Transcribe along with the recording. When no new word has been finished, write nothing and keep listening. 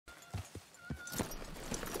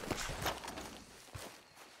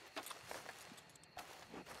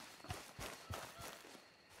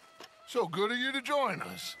So good of you to join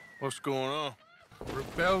us. What's going on?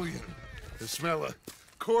 Rebellion. The smell of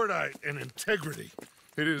cordite and integrity.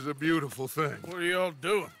 It is a beautiful thing. What are y'all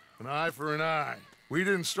doing? An eye for an eye. We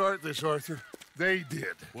didn't start this, Arthur. They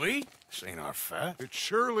did. We? This ain't our fight. It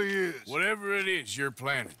surely is. Whatever it is you're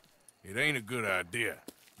planning, it ain't a good idea.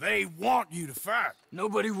 They want you to fight.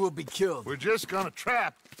 Nobody will be killed. We're just gonna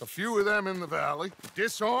trap a few of them in the valley,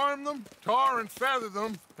 disarm them, tar and feather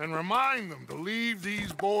them, and remind them to leave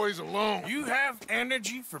these boys alone. You have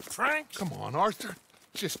energy for pranks? Come on, Arthur.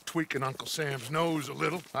 Just tweaking Uncle Sam's nose a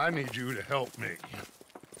little. I need you to help me.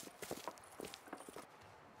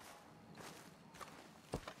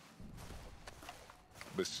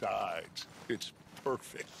 Besides, it's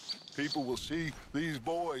perfect. People will see these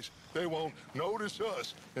boys. They won't notice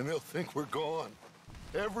us, and they'll think we're gone.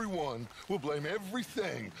 Everyone will blame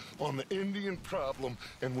everything on the Indian problem,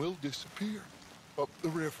 and we'll disappear up the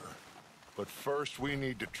river. But first, we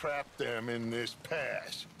need to trap them in this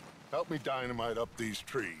pass. Help me dynamite up these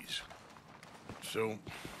trees. So,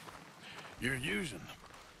 you're using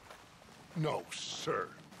them? No, sir.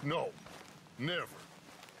 No. Never.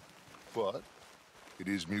 But it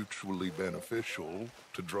is mutually beneficial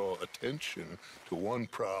to draw attention to one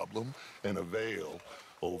problem and avail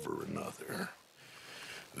over another.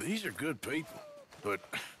 These are good people, but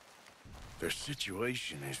their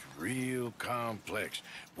situation is real complex.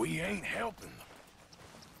 We ain't helping them.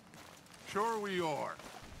 Sure we are.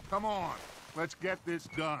 Come on, let's get this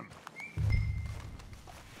done.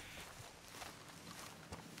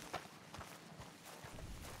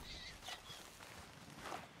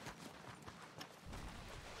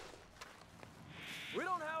 We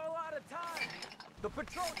don't have a lot of time. The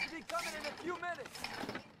patrol should be coming in a few minutes.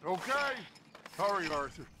 Okay. Hurry,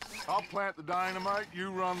 Arthur. I'll plant the dynamite, you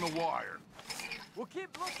run the wire. We'll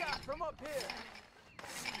keep lookout from up here.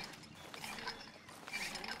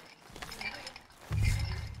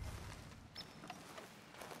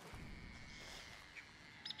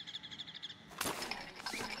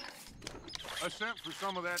 I sent for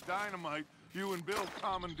some of that dynamite you and Bill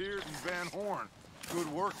commandeered in Van Horn.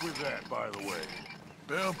 Good work with that, by the way.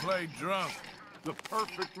 Bill played drunk. The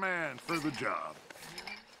perfect man for the job.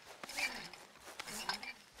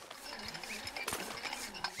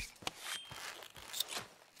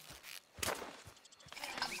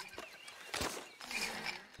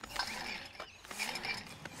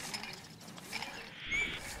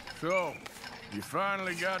 So, you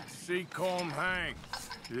finally got to see Colm hang.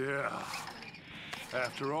 Yeah.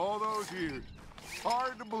 After all those years.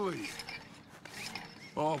 Hard to believe.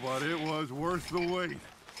 Oh, but it was worth the wait.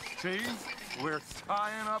 See? We're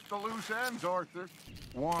tying up the loose ends, Arthur.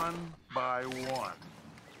 One by one.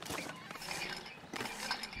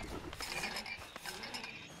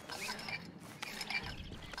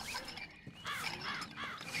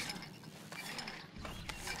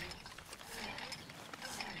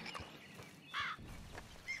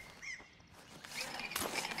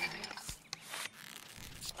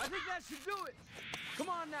 I think that should do it. Come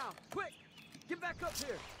on now, quick. Get back up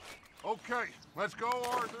here. Okay, let's go,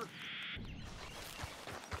 Arthur.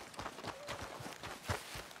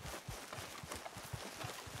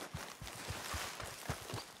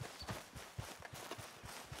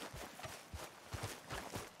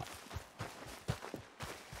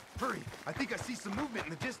 Hurry! I think I see some movement in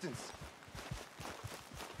the distance.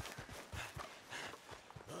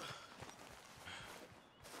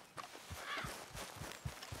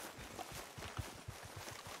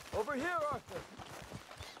 Over here, Arthur.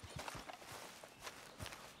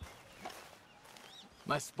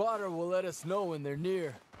 My spotter will let us know when they're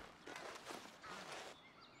near.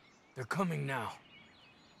 They're coming now.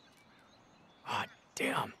 Ah,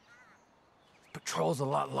 damn. Patrol's a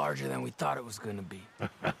lot larger than we thought it was gonna be.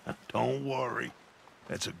 Don't worry.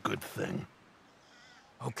 That's a good thing.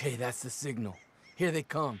 Okay, that's the signal. Here they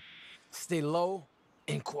come. Stay low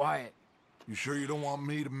and quiet. You sure you don't want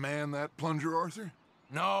me to man that plunger, Arthur?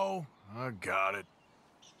 No, I got it.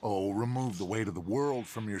 Oh, remove the weight of the world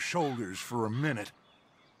from your shoulders for a minute.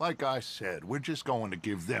 Like I said, we're just going to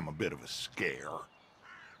give them a bit of a scare.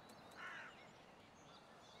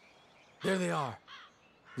 There they are.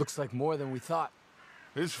 Looks like more than we thought.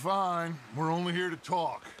 It's fine. We're only here to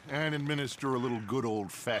talk and administer a little good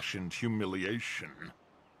old-fashioned humiliation.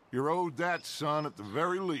 You're owed that, son, at the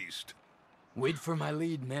very least. Wait for my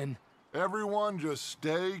lead, men. Everyone just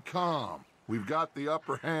stay calm. We've got the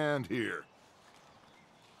upper hand here.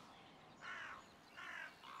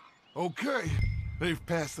 Okay, they've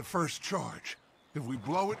passed the first charge. If we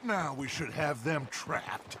blow it now, we should have them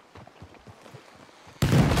trapped.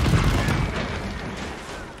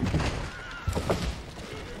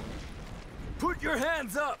 Put your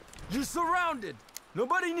hands up! You're surrounded.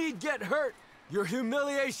 Nobody need get hurt. Your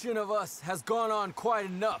humiliation of us has gone on quite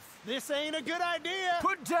enough. This ain't a good idea.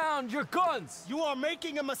 Put down your guns! You are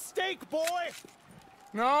making a mistake, boy.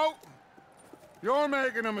 No, you're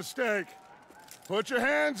making a mistake. Put your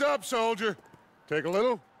hands up, soldier. Take a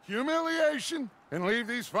little humiliation and leave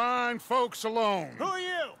these fine folks alone. Who are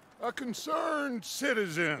you? A concerned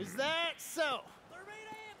citizen. Is that so?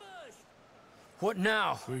 What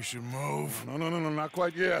now? We should move. No, not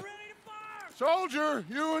quite yet. Soldier,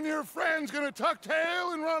 you and your friend's gonna tuck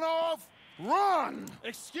tail and run off? Run!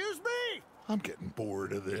 Excuse me? I'm getting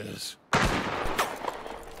bored of this.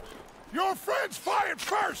 Your friend's fired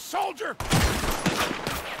first, soldier!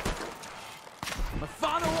 My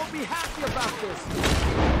father won't be happy about this.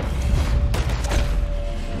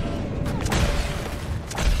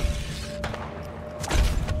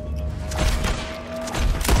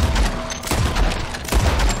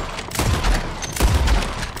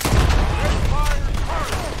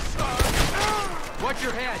 Watch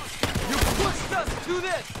your head. You pushed us to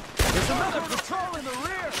this. There's another patrol in the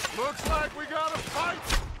rear. Looks like we got a fight.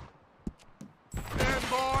 Then,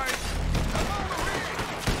 boys, come on the rear.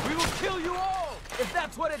 We will kill you all, if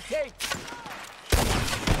that's what it takes.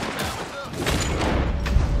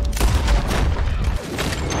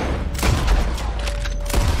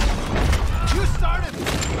 You started.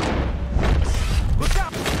 Look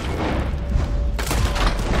out!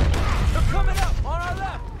 They're coming up on our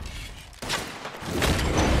left.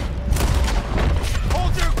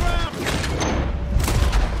 Hold your ground.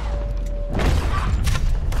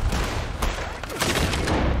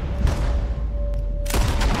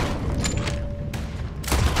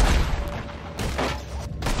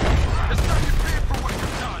 It's time you pay for what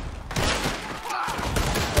you've done.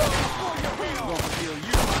 We won't kill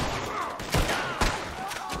you.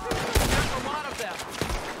 There's a lot of them.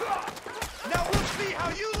 Now we'll see how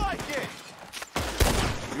you like it.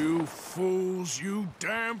 You fools, you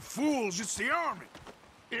damn fools. It's the army.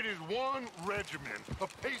 It is one regiment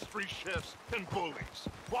of pastry chefs and bullies.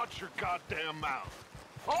 Watch your goddamn mouth.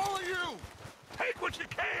 All of you, take what you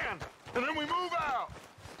can, and then we move out.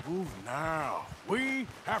 Move now. We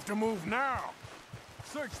have to move now.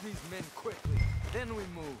 Search these men quickly, then we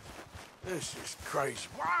move. This is crazy.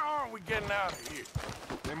 Why aren't we getting out of here?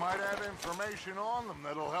 They might have information on them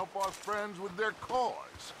that'll help our friends with their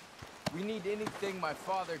cause. We need anything my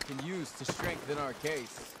father can use to strengthen our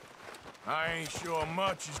case. I ain't sure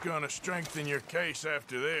much is gonna strengthen your case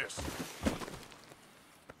after this.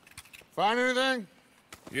 Find anything?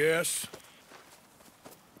 Yes.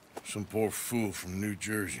 Some poor fool from New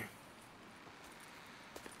Jersey.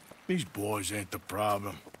 These boys ain't the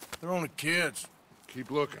problem. They're only kids.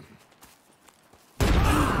 Keep looking.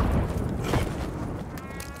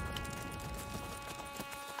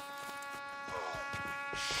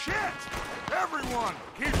 Shit! Everyone,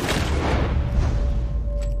 keep...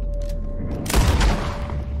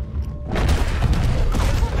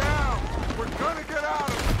 down! We're gonna get out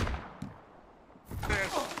of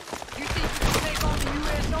this. You think you can take on the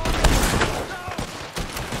U.S. Army? No!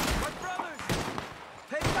 My brothers!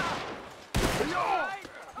 Take up! Are you all right?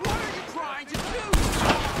 What are you trying to do?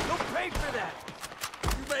 Don't pay for that!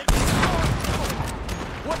 You make me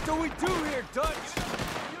What do we do here, Dutch?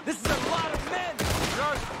 This is a lot of men!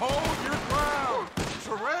 Just hold your ground.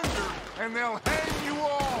 Surrender, and they'll hang you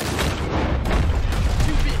all.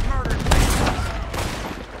 You've been murdered!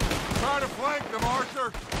 Try to flank them,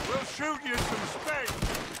 Arthur. We'll shoot you some space.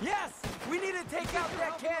 Yes! We need to take out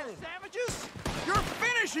that cannon! Savages? You're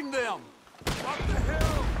finishing them! Up the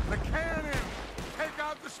hill, the cannon. Take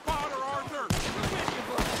out the spotter, Arthur.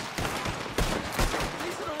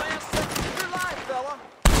 These are the last seconds of your life, fella!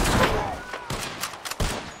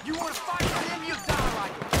 You want to fight for them, you die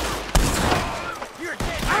like it! You're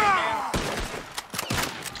dead right now!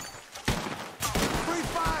 Free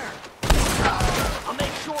fire! I'll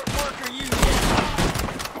make short work of you,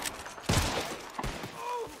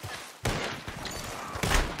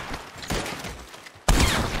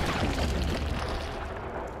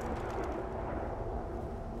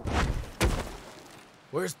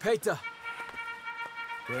 Where's Peta?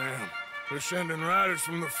 Damn. They're sending riders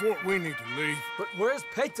from the fort. We need to leave. But where's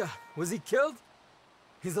Peta? Was he killed?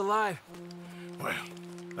 He's alive. Well,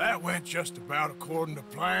 that went just about according to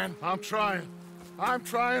plan. I'm trying. I'm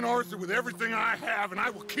trying, Arthur, with everything I have, and I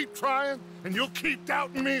will keep trying, and you'll keep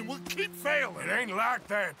doubting me, and we'll keep failing. It ain't like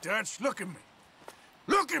that, Dutch. Look at me.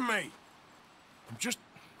 Look at me!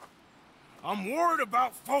 I'm worried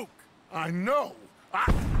about folk. I know.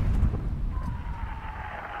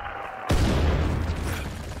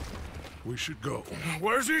 We should go.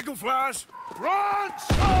 Where's Eagle Flies? Run,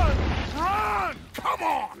 son! Run! Come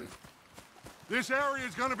on! This area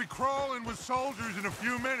is gonna be crawling with soldiers in a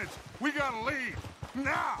few minutes. We gotta leave.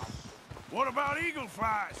 Now! What about eagle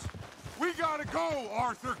flies? We gotta go,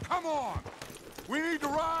 Arthur. Come on! We need to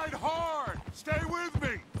ride hard. Stay with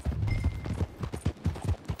me.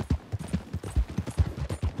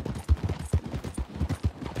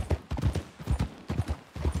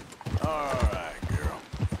 All right, girl.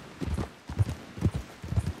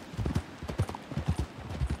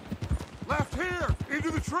 Left here,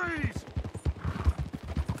 into the trees.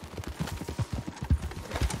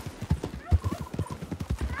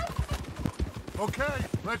 Okay,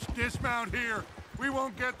 let's dismount here. We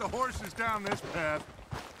won't get the horses down this path.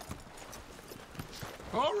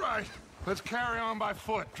 All right, let's carry on by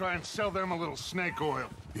foot. Try and sell them a little snake oil.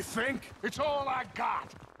 You think? It's all I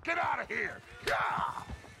got. Get out of here. Yeah!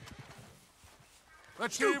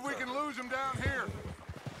 Let's see if we can lose them down here.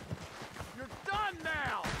 You're done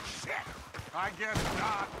now! Shit! I guess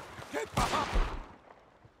not. Get behind.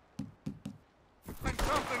 And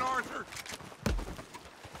something, Arthur.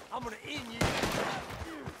 I'm gonna end you.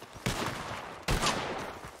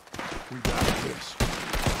 We got this.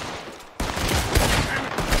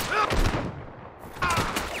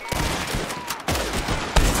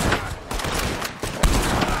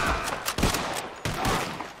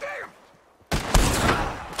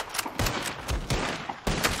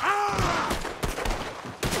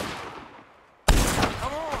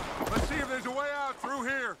 Come on, let's see if there's a way out through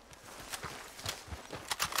here.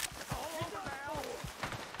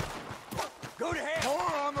 Go to hell.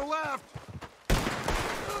 More on the left.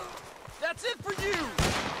 That's it for you.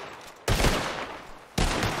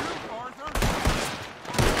 Shoot, Arthur.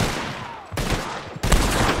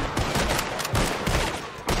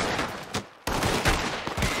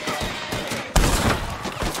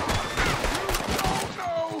 You don't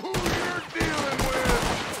know who you're dealing with.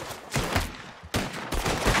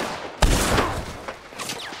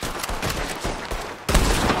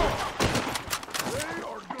 They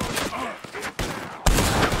are going to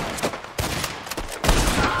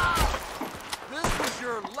This was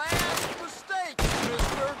your last mistake,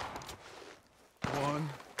 mister. one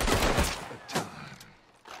at a time.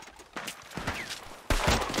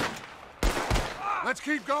 Let's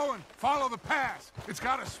keep going. Follow the pass. It's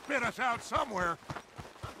got to spit us out somewhere.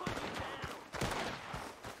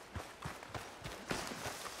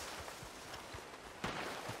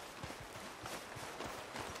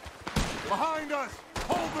 Behind us!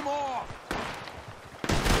 Hold them off!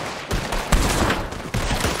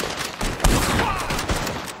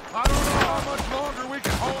 I don't know how much longer we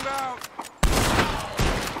can hold out.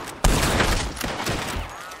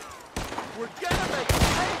 We're gonna make you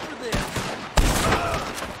pay for this.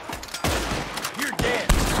 You're dead.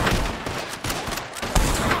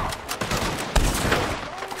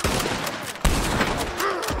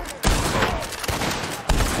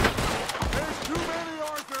 There's too many,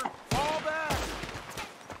 Arthur. Fall back.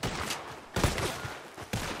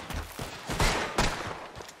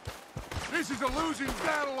 This is a losing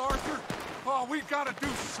battle, Arthur. Oh, we've got to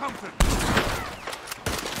do something.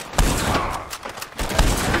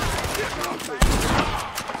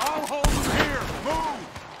 I'll hold them here. Move.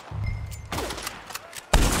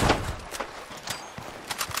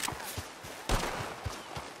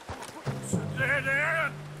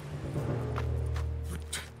 There.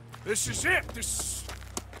 This is it. This.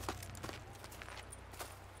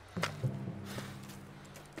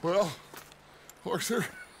 Well, Arthur,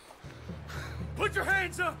 Put your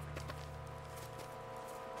hands up!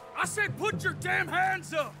 I said put your damn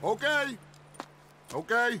hands up! okay.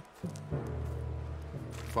 Okay.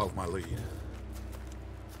 Follow my lead.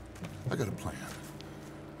 I got a plan.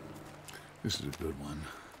 This is a good one.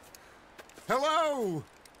 Hello,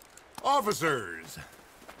 officers.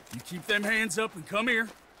 You keep them hands up and come here.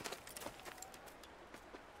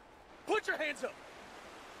 Put your hands up!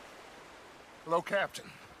 Hello, Captain.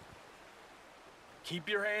 Keep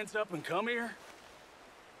your hands up and come here.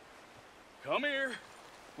 Come here.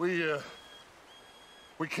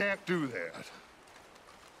 We can't do that.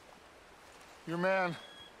 Your man...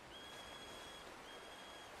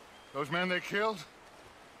 Those men they killed?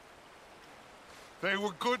 They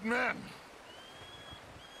were good men.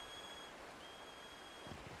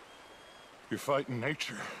 You're fighting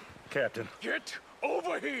nature, Captain. Get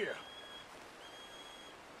over here!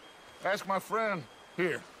 Ask my friend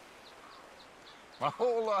here. My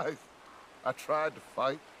whole life, I tried to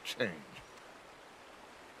fight change.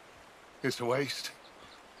 It's a waste.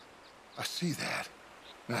 I see that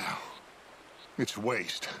now. It's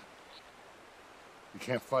waste. You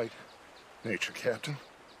can't fight nature, Captain.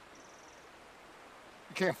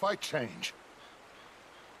 You can't fight change.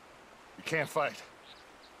 You can't fight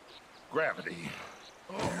gravity.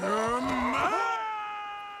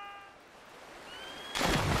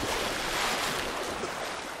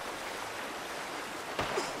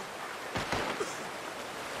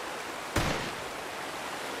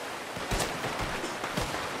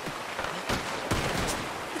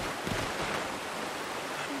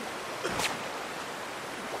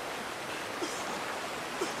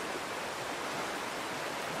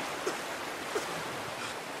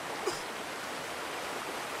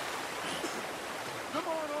 Come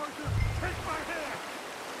on, Arthur! Take my hand!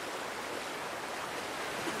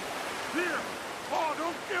 Here! Oh,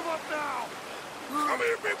 don't give up now! Come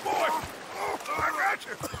here, big boy! I got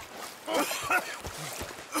you!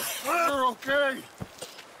 You're okay.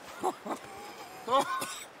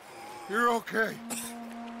 You're okay.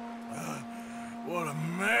 What a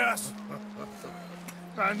mess.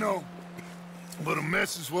 I know, but a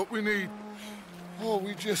mess is what we need. Oh,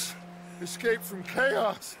 we just escaped from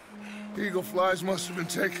chaos. Eagle flies must have been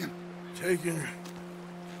taken. Taken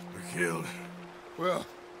or killed? Well,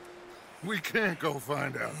 we can't go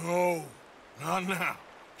find out. No, not now.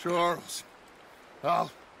 Charles,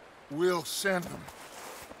 we'll send him.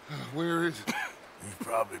 Where is it? He's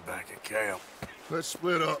probably back at camp. Let's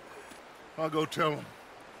split up. I'll go tell him.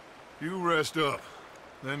 You rest up,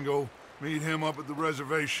 then go meet him up at the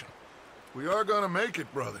reservation. We are gonna make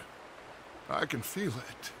it, brother. I can feel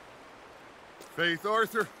it. Faith,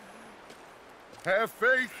 Arthur. Have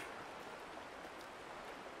faith.